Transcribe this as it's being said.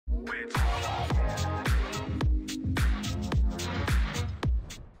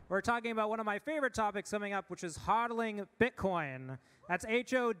we're talking about one of my favorite topics coming up, which is hodling Bitcoin. That's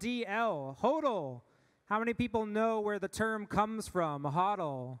H-O-D-L, HODL. How many people know where the term comes from,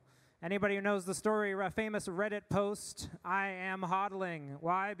 HODL? Anybody who knows the story, a famous Reddit post, I am hodling.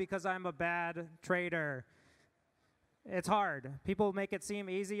 Why? Because I'm a bad trader. It's hard. People make it seem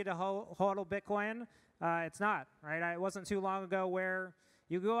easy to hodl Bitcoin. It's not, right? It wasn't too long ago where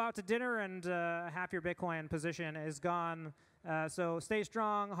you go out to dinner and half your Bitcoin position is gone. So stay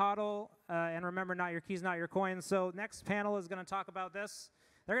strong, hodl, and remember, not your keys, not your coins. So next panel is going to talk about this.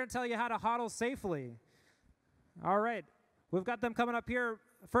 They're going to tell you how to hodl safely. All right. We've got them coming up here.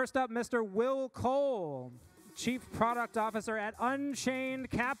 First up, Mr. Will Cole, Chief Product Officer at Unchained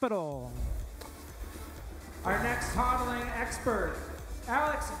Capital. Our next hodling expert,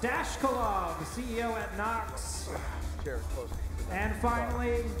 Alex Daskalov, CEO at Knox. And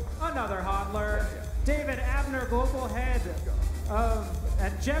finally, another hodler, David Abner, Global Head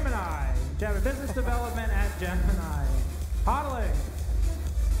at Gemini, Business Development at Gemini. Hodling.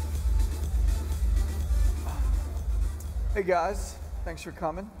 Hey guys, thanks for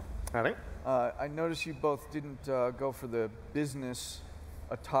coming. Howdy. I noticed you both didn't go for the business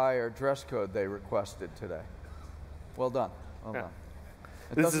attire dress code they requested today. Well done. Well done.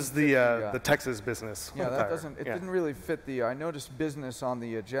 This is the Texas business. Yeah, that doesn't. It didn't really fit the. I noticed business on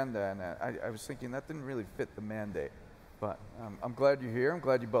the agenda, and I was thinking that didn't really fit the mandate. But I'm glad you're here. I'm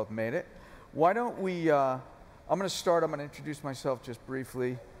glad you both made it. Why don't we? I'm going to start. I'm going to introduce myself just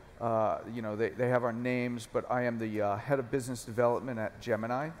briefly. You know, they have our names, but I am the head of business development at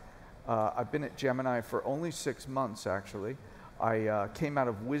Gemini. I've been at Gemini for only 6 months, actually. I came out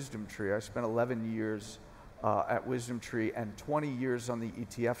of WisdomTree. I spent 11 years at WisdomTree and 20 years on the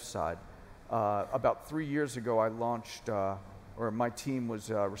ETF side. About 3 years ago, I launched, or my team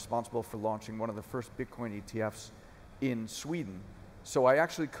was responsible for launching one of the first Bitcoin ETFs in Sweden. So I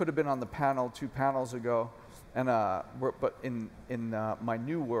actually could have been on the panel 2 panels ago. And but in my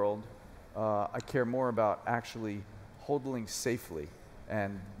new world, I care more about actually hodling safely,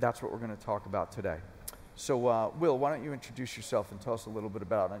 and that's what we're going to talk about today. So, Will, why don't you introduce yourself and tell us a little bit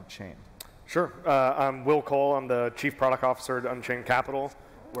about Unchained? Sure. I'm Will Cole. I'm the Chief Product Officer at Unchained Capital,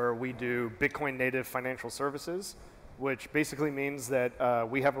 where we do Bitcoin native financial services, which basically means that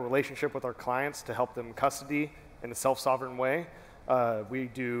we have a relationship with our clients to help them custody in a self-sovereign way. We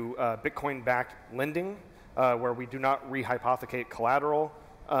do Bitcoin-backed lending, where we do not rehypothecate collateral,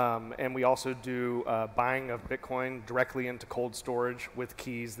 and we also do buying of Bitcoin directly into cold storage with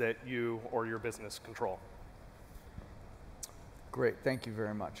keys that you or your business control. Great, thank you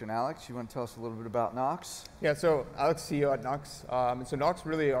very much. And Alex, you want to tell us a little bit about Knox? Yeah, so Alex, CEO at Knox. So Knox,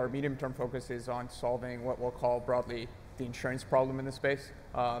 really, our medium-term focus is on solving what we'll call broadly the insurance problem in the space.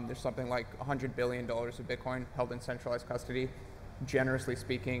 There's something like $100 billion of Bitcoin held in centralized custody. Generously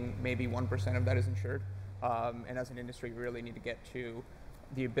speaking, maybe 1% of that is insured. And as an industry, we really need to get to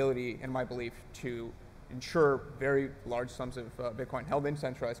the ability, in my belief, to insure very large sums of Bitcoin held in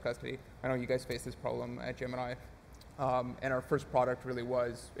centralized custody. I know you guys face this problem at Gemini. And our first product really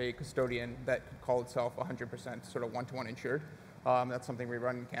was a custodian that could call itself 100% sort of one-to-one insured. That's something we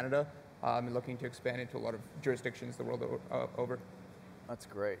run in Canada and looking to expand into a lot of jurisdictions the world over. That's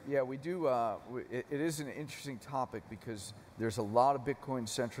great. Yeah, we do. It is an interesting topic because there's a lot of Bitcoin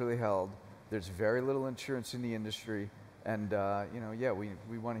centrally held. There's very little insurance in the industry, and you know, yeah,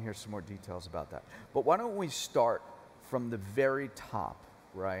 we want to hear some more details about that. But why don't we start from the very top,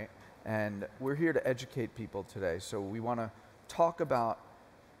 right? And we're here to educate people today, so we want to talk about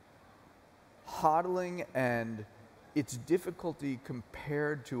hodling and its difficulty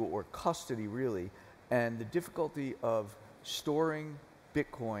compared to, or custody really, and the difficulty of storing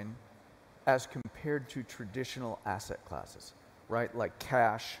Bitcoin as compared to traditional asset classes, right? Like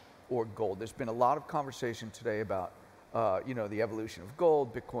cash or gold. There's been a lot of conversation today about, you know, the evolution of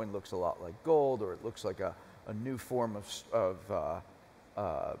gold. Bitcoin looks a lot like gold, or it looks like a new form of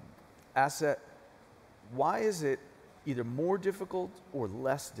asset. Why is it either more difficult or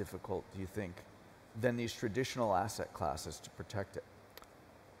less difficult, do you think, than these traditional asset classes to protect it?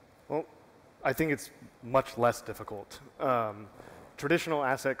 Well, I think it's much less difficult. Traditional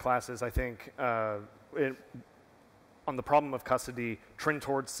asset classes, I think, on the problem of custody, trend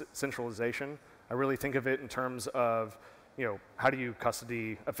towards centralization. I really think of it in terms of, you know, how do you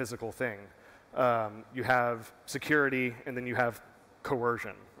custody a physical thing? You have security, and then you have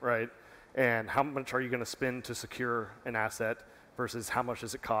coercion, right? And how much are you going to spend to secure an asset versus how much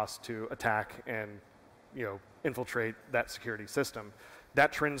does it cost to attack and, you know, infiltrate that security system?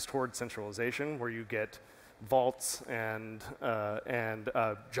 That trends towards centralization, where you get vaults and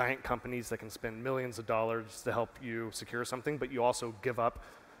giant companies that can spend millions of dollars to help you secure something, but you also give up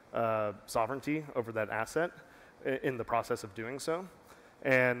sovereignty over that asset in the process of doing so.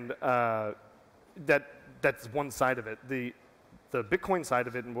 And that's one side of it. The Bitcoin side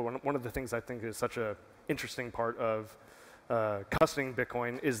of it, and one of the things I think is such a interesting part of custodying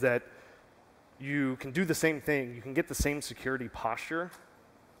Bitcoin is that you can do the same thing. You can get the same security posture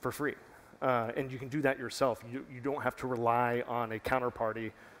for free. And you can do that yourself. You don't have to rely on a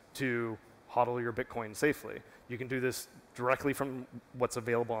counterparty to HODL your Bitcoin safely. You can do this directly from what's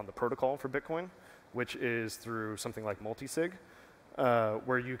available on the protocol for Bitcoin, which is through something like multisig,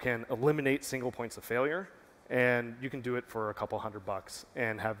 where you can eliminate single points of failure, and you can do it for a couple $100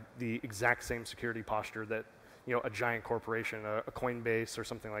 and have the exact same security posture that a giant corporation, a Coinbase or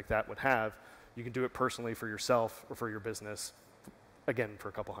something like that would have. You can do it personally for yourself or for your business, again, for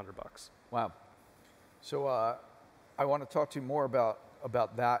a couple $100. Wow. So I want to talk to you more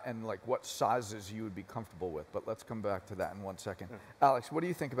about that and like what sizes you would be comfortable with, but let's come back to that in 1 second. Yeah. Alex, what do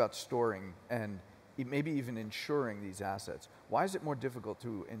you think about storing and maybe even insuring these assets? Why is it more difficult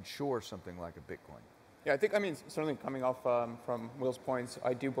to insure something like a Bitcoin? Yeah, I mean, certainly coming off from Will's points,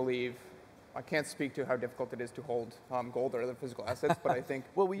 I do believe, I can't speak to how difficult it is to hold gold or other physical assets, but I think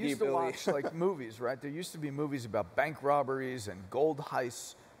well, we used to watch like movies, right? There used to be movies about bank robberies and gold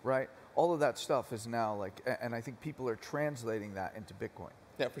heists, right? All of that stuff is now like, and I think people are translating that into Bitcoin.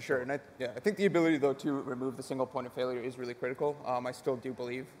 Yeah, for sure. And I think the ability, though, to remove the single point of failure is really critical. I still do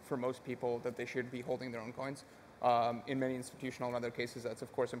believe, for most people, that they should be holding their own coins. In many institutional and other cases, that's,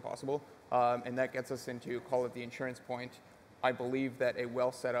 of course, impossible. And that gets us into, call it the insurance point. I believe that a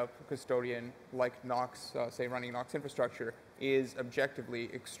well-set-up custodian like Knox, say running Knox infrastructure, is objectively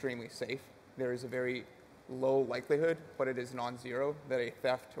extremely safe. There is a very low likelihood, but it is non-zero, that a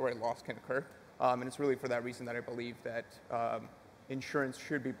theft or a loss can occur. And it's really for that reason that I believe that insurance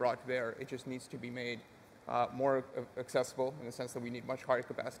should be brought to bear. It just needs to be made more accessible in the sense that we need much higher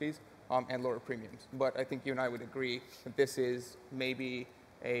capacities and lower premiums. But I think you and I would agree that this is maybe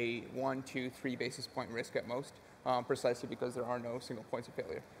a 1, 2, 3 basis point risk at most, precisely because there are no single points of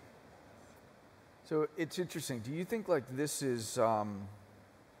failure. So it's interesting. Do you think like this is,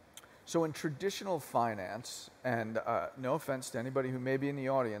 so in traditional finance, and no offense to anybody who may be in the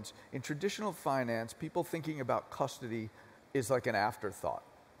audience, in traditional finance, people thinking about custody is like an afterthought,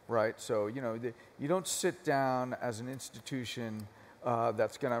 right? So, you don't sit down as an institution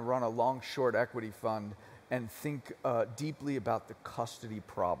that's going to run a long-short equity fund and think deeply about the custody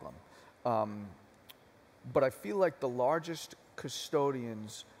problem. But I feel like the largest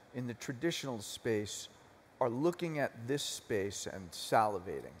custodians in the traditional space are looking at this space and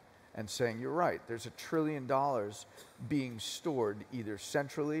salivating and saying, you're right, there's $1 trillion being stored either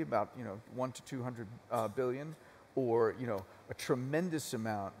centrally, about 1 to 200 billion, or a tremendous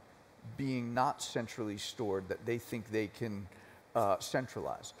amount being not centrally stored that they think they can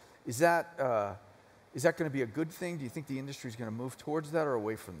centralize. Is that going to be a good thing? Do you think the industry is going to move towards that or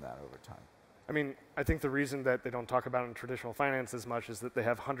away from that over time? I mean, I think the reason that they don't talk about it in traditional finance as much is that they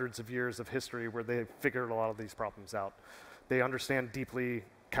have hundreds of years of history where they figured a lot of these problems out. They understand deeply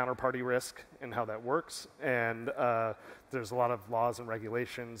counterparty risk and how that works, and there's a lot of laws and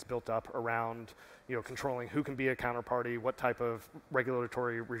regulations built up around controlling who can be a counterparty, what type of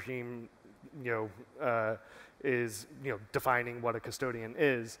regulatory regime is defining what a custodian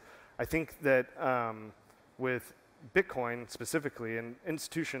is. I think that with Bitcoin specifically, and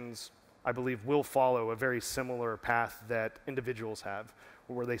institutions, I believe, will follow a very similar path that individuals have,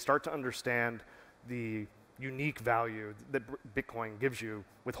 where they start to understand the unique value that Bitcoin gives you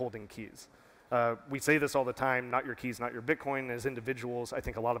with holding keys. We say this all the time, not your keys, not your Bitcoin. As individuals, I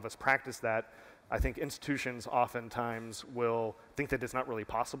think a lot of us practice that. I think institutions oftentimes will think that it's not really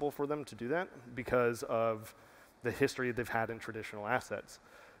possible for them to do that because of the history they've had in traditional assets.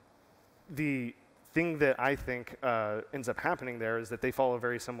 The thing that I think ends up happening there is that they follow a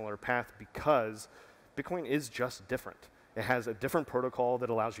very similar path because Bitcoin is just different. It has a different protocol that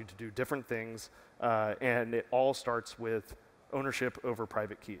allows you to do different things, and it all starts with ownership over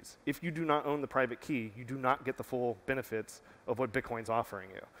private keys. If you do not own the private key, you do not get the full benefits of what Bitcoin's offering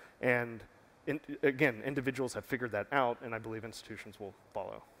you. And again, individuals have figured that out, and I believe institutions will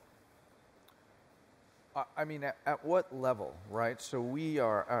follow. I mean, at what level, right? So we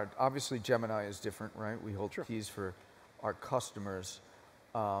are obviously Gemini is different, right? We hold keys for our customers.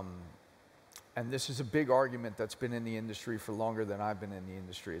 And this is a big argument that's been in the industry for longer than I've been in the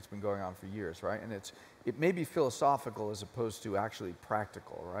industry. It's been going on for years, right? And it may be philosophical as opposed to actually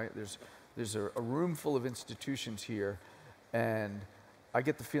practical, right? There's a room full of institutions here, and I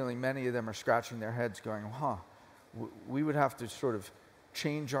get the feeling many of them are scratching their heads going, we would have to sort of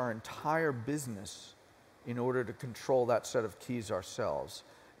change our entire business in order to control that set of keys ourselves.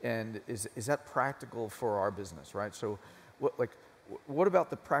 And is that practical for our business, right? So what about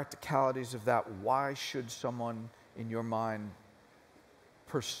the practicalities of that? Why should someone, in your mind,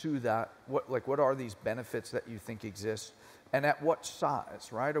 pursue that? What are these benefits that you think exist? And at what size,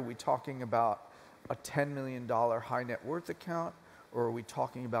 right? Are we talking about a $10 million high net worth account, or are we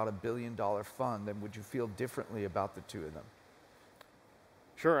talking about a $1 billion fund? And would you feel differently about the two of them?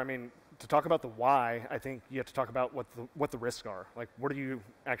 Sure. I mean, to talk about the why, I think you have to talk about what the risks are. Like, what are you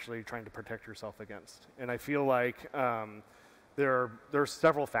actually trying to protect yourself against? And I feel like there are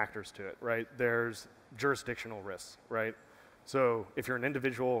several factors to it, right? There's jurisdictional risks, right? So if you're an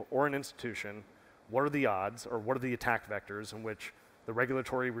individual or an institution, what are the odds, or what are the attack vectors in which the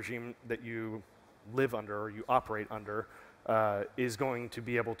regulatory regime that you live under or you operate under is going to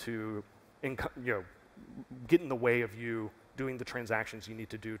be able to get in the way of you doing the transactions you need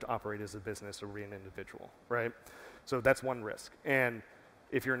to do to operate as a business or be an individual, right? So that's one risk. And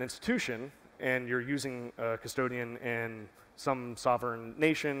if you're an institution and you're using a custodian in some sovereign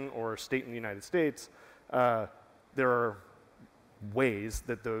nation or state in the United States, there are ways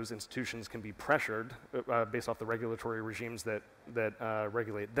that those institutions can be pressured based off the regulatory regimes that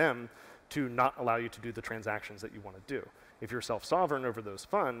regulate them to not allow you to do the transactions that you want to do. If you're self-sovereign over those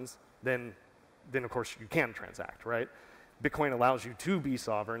funds, then of course you can transact, right? Bitcoin allows you to be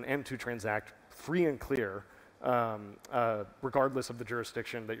sovereign and to transact free and clear, regardless of the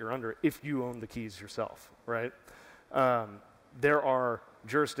jurisdiction that you're under, if you own the keys yourself, right? There are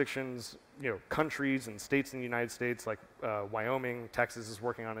jurisdictions, countries and states in the United States, like Wyoming, Texas is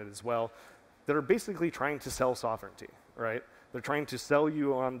working on it as well, that are basically trying to sell sovereignty, right? They're trying to sell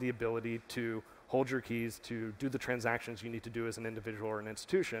you on the ability to hold your keys, to do the transactions you need to do as an individual or an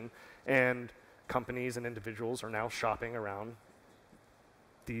institution, and companies and individuals are now shopping around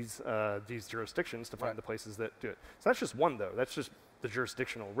these jurisdictions to find the places that do it. So that's just one, though. That's just the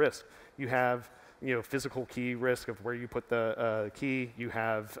jurisdictional risk. You have physical key risk of where you put the key. You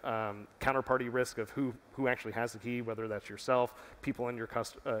have counterparty risk of who actually has the key, whether that's yourself, people in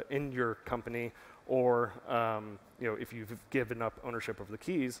your company, or if you've given up ownership of the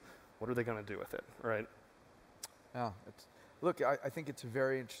keys, what are they going to do with it, right? Yeah, look, I think it's a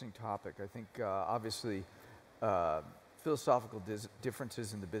very interesting topic. I think obviously philosophical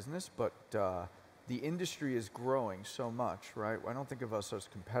differences in the business, but the industry is growing so much, right? I don't think of us as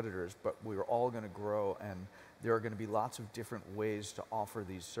competitors, but we're all going to grow, and there are going to be lots of different ways to offer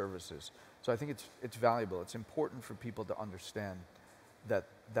these services. So I think it's valuable. It's important for people to understand that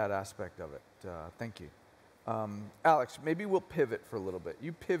aspect of it. Thank you. Alex, maybe we'll pivot for a little bit.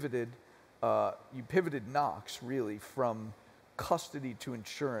 You pivoted Knox really from custody to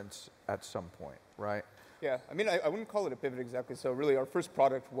insurance at some point, right? Yeah, I mean, I wouldn't call it a pivot exactly. So really, our first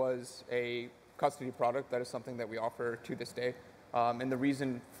product was a custody product. That is something that we offer to this day. And the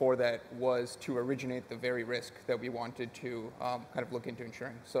reason for that was to originate the very risk that we wanted to kind of look into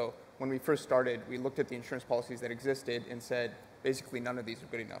insuring. So when we first started, we looked at the insurance policies that existed and said, basically, none of these are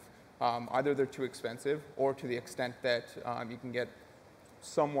good enough. Either they're too expensive, or to the extent that you can get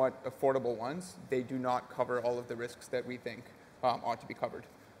somewhat affordable ones, they do not cover all of the risks that we think ought to be covered.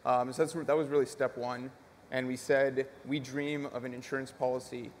 So that was really step one. And we said, we dream of an insurance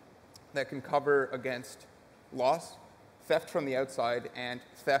policy that can cover against loss, theft from the outside, and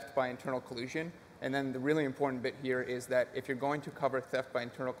theft by internal collusion. And then the really important bit here is that if you're going to cover theft by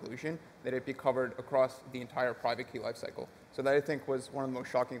internal collusion, that it be covered across the entire private key lifecycle. So that, I think, was one of the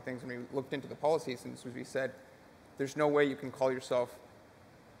most shocking things when we looked into the policies, and we said, there's no way you can call yourself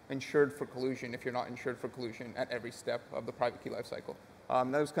insured for collusion if you're not insured for collusion at every step of the private key lifecycle.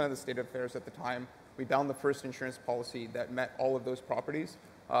 That was kind of the state of affairs at the time. We found the first insurance policy that met all of those properties,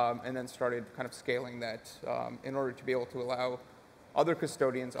 and then started kind of scaling that in order to be able to allow other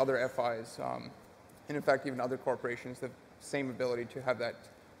custodians, other FIs, and in fact even other corporations the same ability to have that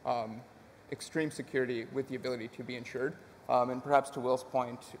extreme security with the ability to be insured. And perhaps to Will's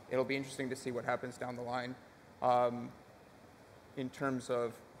point, it'll be interesting to see what happens down the line in terms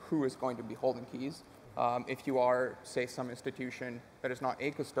of who is going to be holding keys. If you are, say, some institution that is not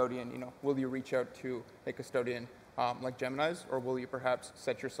a custodian, will you reach out to a custodian like Gemini's, or will you perhaps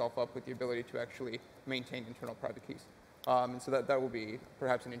set yourself up with the ability to actually maintain internal private keys? And so that will be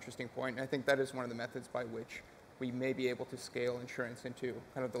perhaps an interesting point. And I think that is one of the methods by which we may be able to scale insurance into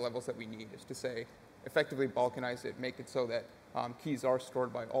kind of the levels that we need, is to say, effectively balkanize it, make it so that keys are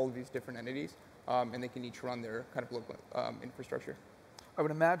stored by all of these different entities, and they can each run their kind of local infrastructure. I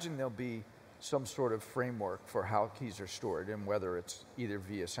would imagine there'll be some sort of framework for how keys are stored, and whether it's either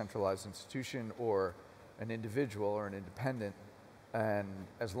via centralized institution or an individual or an independent, And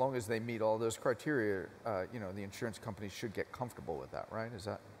as long as they meet all those criteria, the insurance companies should get comfortable with that, right? Is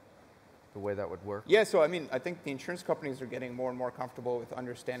that the way that would work? Yeah, so I mean, I think the insurance companies are getting more and more comfortable with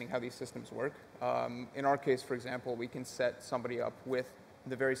understanding how these systems work. In our case, for example, we can set somebody up with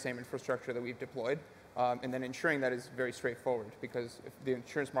the very same infrastructure that we've deployed, and then ensuring that is very straightforward, because if the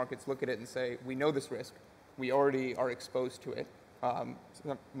insurance markets look at it and say, we know this risk, we already are exposed to it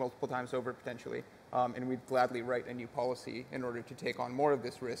multiple times over potentially, and we'd gladly write a new policy in order to take on more of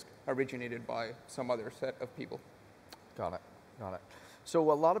this risk originated by some other set of people. Got it.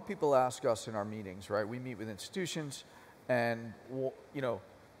 So a lot of people ask us in our meetings, right? We meet with institutions, and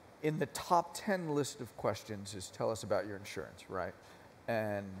in the top 10 list of questions is tell us about your insurance, right?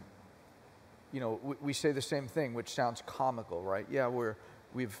 And we say the same thing, which sounds comical, right? Yeah,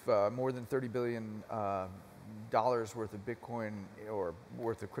 we've more than $30 billion worth of Bitcoin or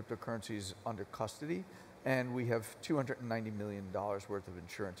worth of cryptocurrencies under custody, and we have $290 million worth of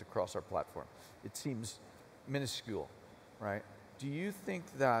insurance across our platform. It seems minuscule, right? Do you think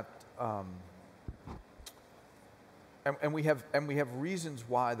that, and we have reasons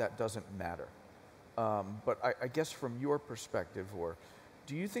why that doesn't matter, but I guess from your perspective, or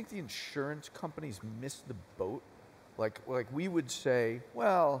do you think the insurance companies missed the boat? Like we would say,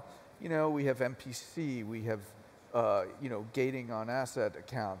 well, we have MPC, we have gating on asset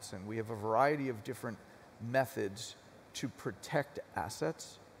accounts, and we have a variety of different methods to protect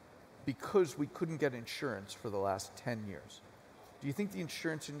assets because we couldn't get insurance for the last 10 years. Do you think the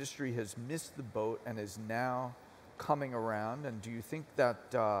insurance industry has missed the boat and is now coming around? And do you think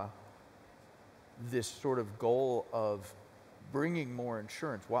that this sort of goal of bringing more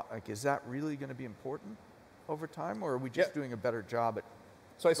insurance, is that really going to be important over time, or are we just doing a better job at?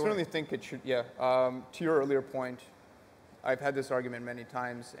 So I certainly think it should, yeah. To your earlier point, I've had this argument many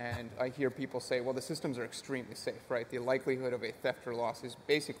times, and I hear people say, well, the systems are extremely safe, right? The likelihood of a theft or loss is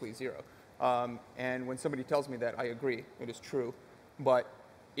basically zero. And when somebody tells me that, I agree, it is true. But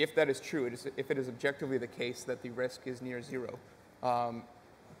if that is true, if it is objectively the case that the risk is near zero,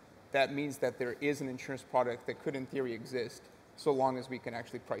 that means that there is an insurance product that could in theory exist so long as we can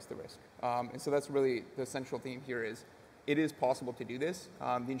actually price the risk. And so that's really the central theme here is it is possible to do this.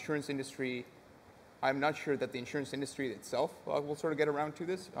 The insurance industry, I'm not sure that the insurance industry itself will sort of get around to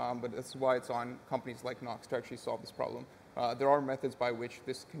this, but that's why it's on companies like Knox to actually solve this problem. There are methods by which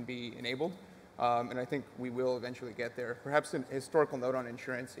this can be enabled, and I think we will eventually get there. Perhaps a historical note on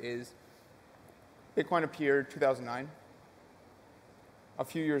insurance is Bitcoin appeared 2009. A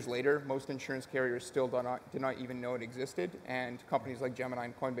few years later, most insurance carriers still did not even know it existed, and companies like Gemini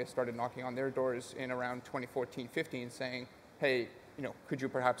and Coinbase started knocking on their doors in around 2014-15 saying, hey, could you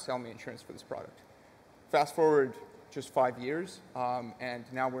perhaps sell me insurance for this product? Fast forward just 5 years, and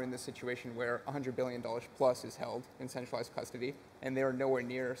now we're in this situation where $100 billion plus is held in centralized custody, and they are nowhere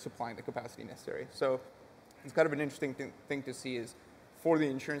near supplying the capacity necessary. So it's kind of an interesting thing to see is for the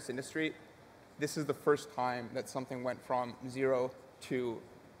insurance industry, this is the first time that something went from zero to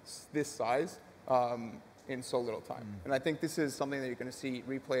this size in so little time. And I think this is something that you're going to see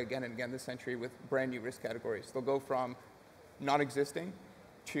replay again and again this century with brand new risk categories. They'll go from not existing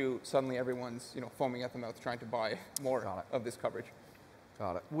to suddenly everyone's foaming at the mouth trying to buy more of this coverage.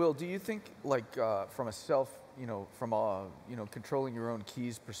 Got it. Will, do you think from a controlling your own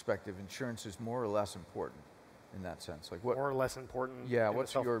keys perspective, insurance is more or less important in that sense? Like what? More or less important? Yeah.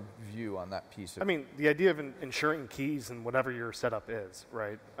 What's your view on that piece of? I mean, the idea of insuring keys and whatever your setup is,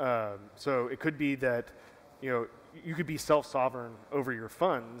 right? So it could be that you could be self-sovereign over your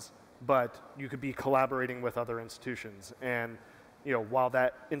funds, but you could be collaborating with other institutions, and while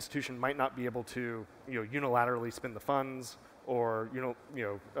that institution might not be able to unilaterally spend the funds or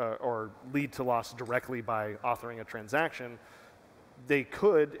or lead to loss directly by authoring a transaction, they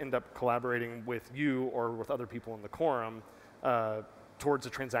could end up collaborating with you or with other people in the quorum towards a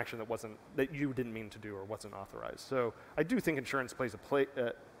transaction that you didn't mean to do or wasn't authorized. So I do think insurance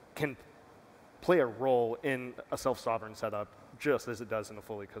can play a role in a self-sovereign setup just as it does in a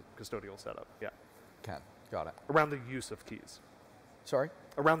fully custodial setup. Yeah. Got it. Around the use of keys. Sorry?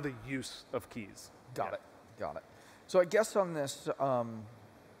 Around the use of keys. Got it. So I guess on this,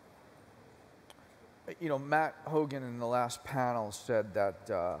 Matt Hogan in the last panel said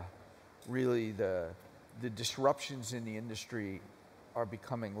that really the disruptions in the industry are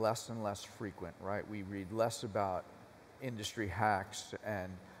becoming less and less frequent, right? We read less about industry hacks,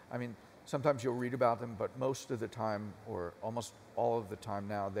 and I mean, sometimes you'll read about them, but most of the time, or almost all of the time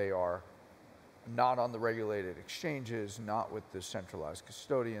now, they are not on the regulated exchanges, not with the centralized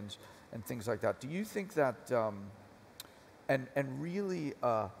custodians, and things like that. Do you think that, and really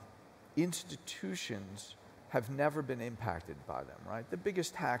institutions have never been impacted by them, right? The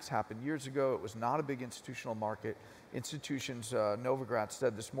biggest hacks happened years ago. It was not a big institutional market. Institutions, Novogratz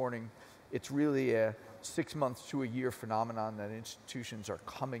said this morning, it's really a 6 months to a year phenomenon that institutions are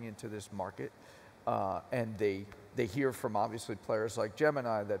coming into this market. And they hear from obviously players like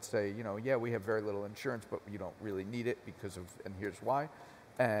Gemini that say, you know, yeah, we have very little insurance, but you don't really need it because of, and here's why.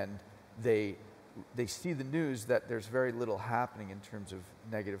 And they see the news that there's very little happening in terms of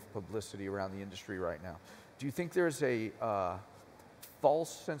negative publicity around the industry right now. Do you think there's a false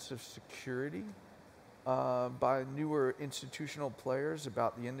sense of security by newer institutional players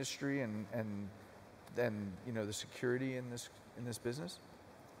about the industry and you know the security in this business?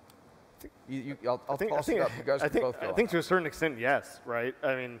 I'll toss it up. You guys can both go. I think to a certain extent, yes. Right.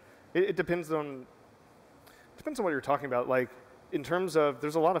 I mean, it depends on what you're talking about. Like in terms of,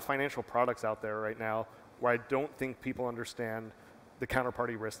 there's a lot of financial products out there right now where I don't think people understand the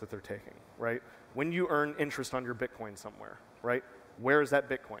counterparty risk that they're taking. Right. When you earn interest on your Bitcoin somewhere, right? Where is that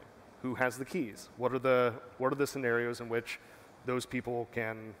Bitcoin? Who has the keys? What are the scenarios in which those people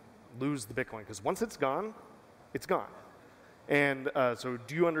can lose the Bitcoin? Because once it's gone, it's gone. And so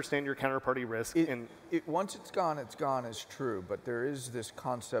do you understand your counterparty risk? Once it's gone is true, but there is this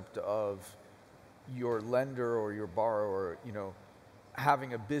concept of your lender or your borrower, you know,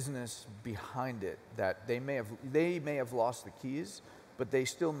 having a business behind it that they may have lost the keys, but they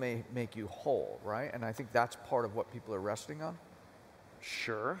still may make you whole, right? And I think that's part of what people are resting on.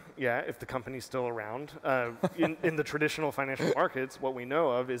 Sure, yeah, if the company's still around. In the traditional financial markets, what we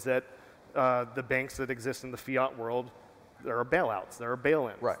know of is that the banks that exist in the fiat world, there are bailouts, there are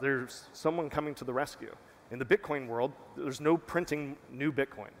bail-ins. Right. There's someone coming to the rescue. In the Bitcoin world, there's no printing new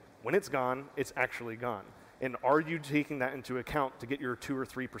Bitcoin. When it's gone, it's actually gone. And are you taking that into account to get your 2 or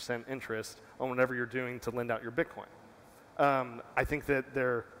 3% interest on whatever you're doing to lend out your Bitcoin? I think that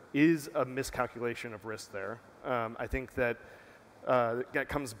there is a miscalculation of risk there. I think that that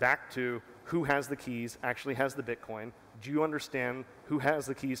comes back to who has the keys, actually has the Bitcoin. Do you understand who has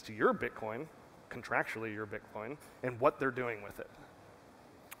the keys to your Bitcoin, contractually your Bitcoin, and what they're doing with it?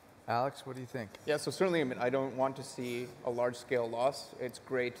 Alex, what do you think? Yeah, so certainly, I mean, I don't want to see a large-scale loss. It's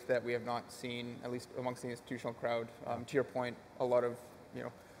great that we have not seen, at least amongst the institutional crowd, to your point, a lot of, you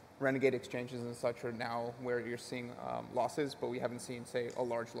know, renegade exchanges and such are now where you're seeing losses, but we haven't seen, say, a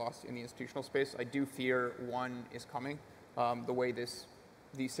large loss in the institutional space. I do fear one is coming. The way these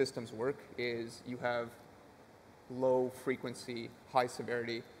systems work is you have low frequency, high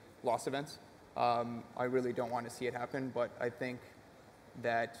severity loss events. I really don't want to see it happen, but I think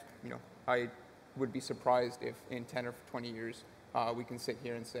that, you know, I would be surprised if in 10 or 20 years we can sit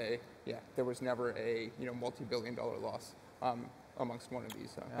here and say, yeah, there was never a, you know, multi-billion-dollar loss amongst one of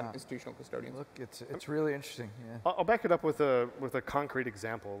these kind of institutional custodians. Look, it's really interesting. Yeah. I'll back it up with a concrete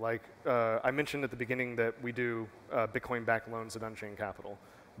example. Like I mentioned at the beginning that we do Bitcoin-backed loans at Unchained Capital,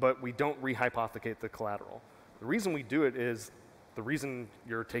 but we don't rehypothecate the collateral. The reason we do it is the reason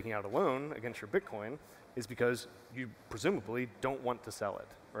you're taking out a loan against your Bitcoin is because you presumably don't want to sell it,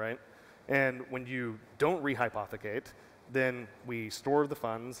 right? And when you don't rehypothecate, then we store the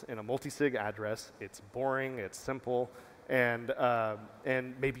funds in a multi-sig address. It's boring, it's simple, and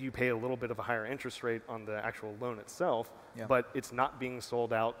maybe you pay a little bit of a higher interest rate on the actual loan itself, but it's not being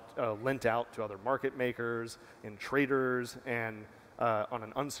sold out, lent out to other market makers and traders, and on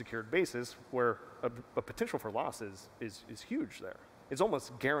an unsecured basis where a potential for loss is huge there. It's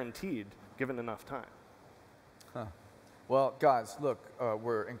almost guaranteed given enough time. Huh. Well, guys, look,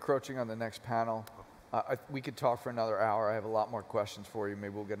 we're encroaching on the next panel. We could talk for another hour. I have a lot more questions for you.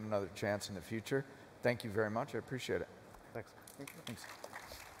 Maybe we'll get another chance in the future. Thank you very much. I appreciate it. Thanks.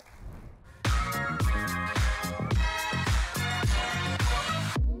 Thanks.